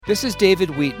This is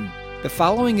David Wheaton. The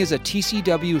following is a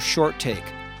TCW short take,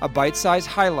 a bite-sized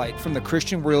highlight from the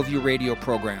Christian Worldview radio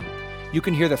program. You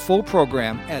can hear the full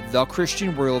program at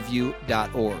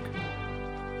thechristianworldview.org.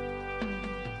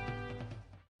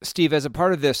 Steve, as a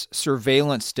part of this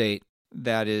surveillance state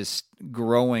that is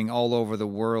growing all over the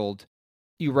world,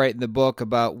 you write in the book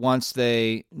about once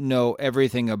they know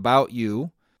everything about you,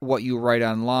 what you write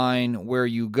online, where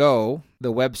you go,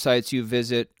 the websites you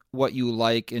visit, what you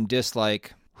like and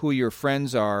dislike, who your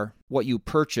friends are, what you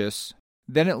purchase,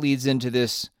 then it leads into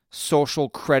this social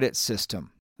credit system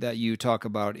that you talk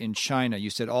about in China. You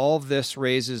said all of this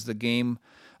raises the game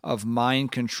of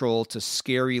mind control to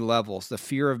scary levels. The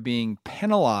fear of being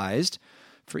penalized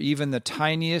for even the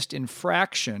tiniest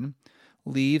infraction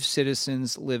leaves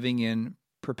citizens living in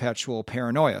perpetual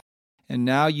paranoia. And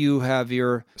now you have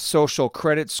your social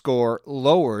credit score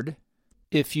lowered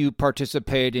if you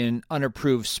participate in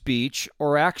unapproved speech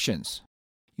or actions.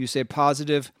 You say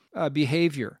positive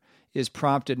behavior is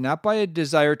prompted not by a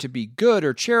desire to be good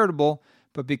or charitable,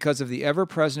 but because of the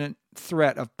ever-present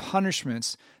threat of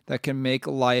punishments that can make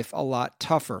life a lot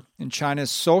tougher. In China's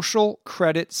social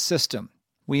credit system,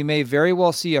 we may very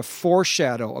well see a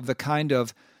foreshadow of the kind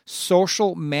of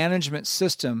social management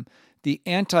system the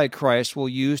Antichrist will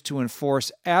use to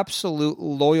enforce absolute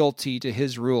loyalty to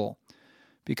his rule.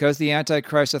 Because the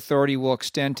Antichrist authority will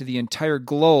extend to the entire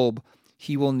globe,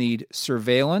 he will need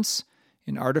surveillance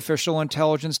and artificial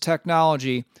intelligence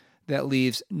technology that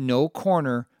leaves no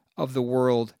corner of the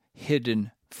world hidden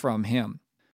from him.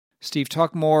 Steve,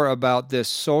 talk more about this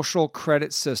social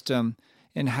credit system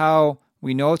and how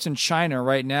we know it's in China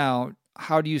right now.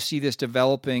 How do you see this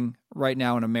developing right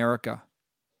now in America?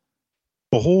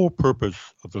 The whole purpose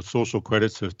of the social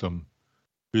credit system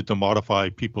is to modify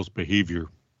people's behavior.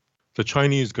 The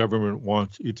Chinese government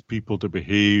wants its people to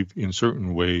behave in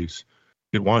certain ways.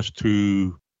 It wants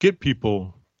to get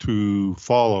people to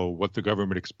follow what the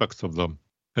government expects of them.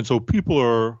 And so people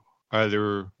are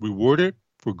either rewarded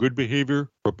for good behavior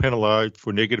or penalized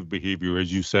for negative behavior,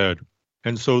 as you said.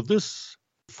 And so this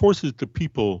forces the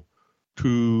people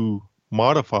to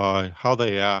modify how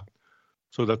they act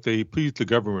so that they please the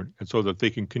government and so that they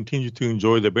can continue to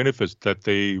enjoy the benefits that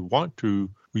they want to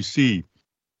receive.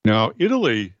 Now,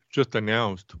 Italy just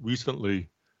announced recently,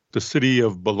 the city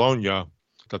of Bologna,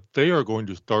 that they are going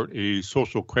to start a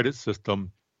social credit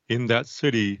system in that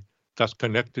city that's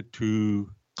connected to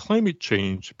climate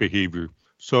change behavior.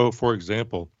 So, for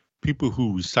example, people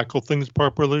who recycle things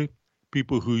properly,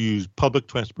 people who use public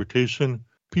transportation,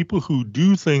 people who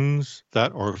do things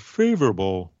that are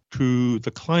favorable to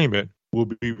the climate will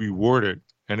be rewarded,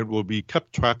 and it will be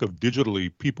kept track of digitally.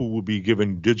 People will be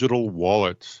given digital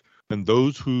wallets, and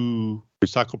those who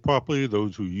recycle properly,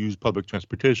 those who use public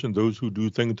transportation, those who do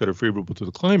things that are favorable to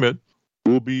the climate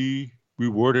will be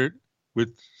rewarded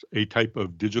with a type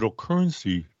of digital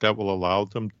currency that will allow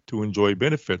them to enjoy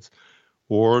benefits,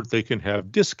 or they can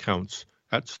have discounts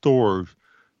at stores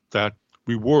that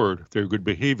reward their good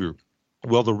behavior.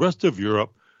 Well, the rest of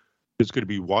Europe is going to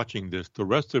be watching this. The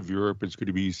rest of Europe is going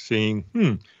to be saying,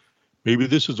 maybe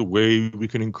this is a way we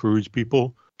can encourage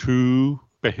people to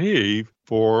behave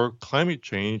for climate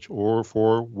change or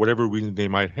for whatever reason they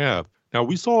might have. Now,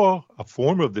 we saw a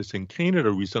form of this in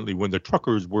Canada recently when the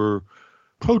truckers were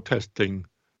protesting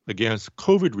against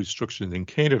COVID restrictions in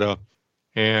Canada,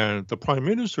 and the Prime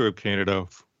Minister of Canada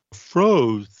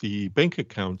froze the bank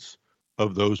accounts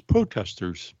of those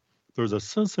protesters. There's a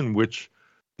sense in which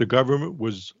the government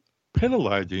was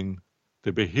penalizing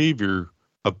the behavior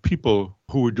of people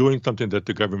who were doing something that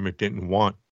the government didn't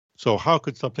want. So how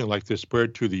could something like this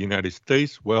spread to the United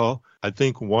States? Well, I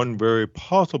think one very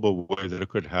possible way that it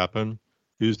could happen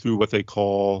is through what they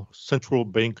call central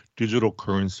bank digital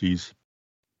currencies.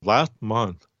 Last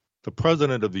month, the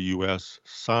president of the U.S.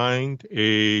 signed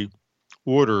an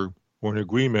order or an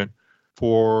agreement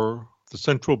for the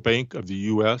central bank of the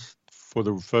U.S., for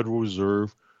the Federal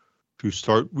Reserve, to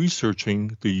start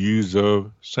researching the use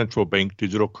of central bank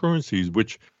digital currencies,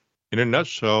 which in a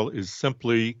nutshell is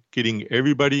simply getting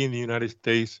everybody in the United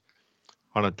States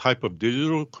on a type of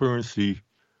digital currency.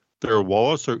 Their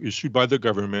wallets are issued by the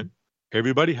government.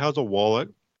 Everybody has a wallet.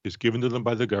 It's given to them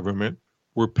by the government.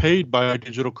 We're paid by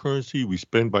digital currency. We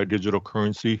spend by digital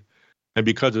currency. And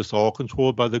because it's all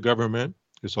controlled by the government,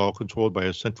 it's all controlled by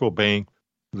a central bank,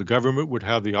 the government would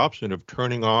have the option of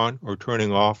turning on or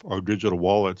turning off our digital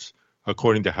wallets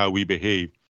according to how we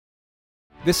behave.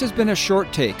 This has been a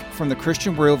short take from the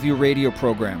Christian Worldview radio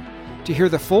program. To hear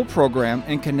the full program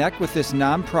and connect with this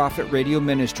nonprofit radio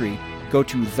ministry, go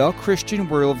to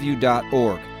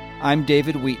thechristianworldview.org. I'm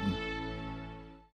David Wheaton.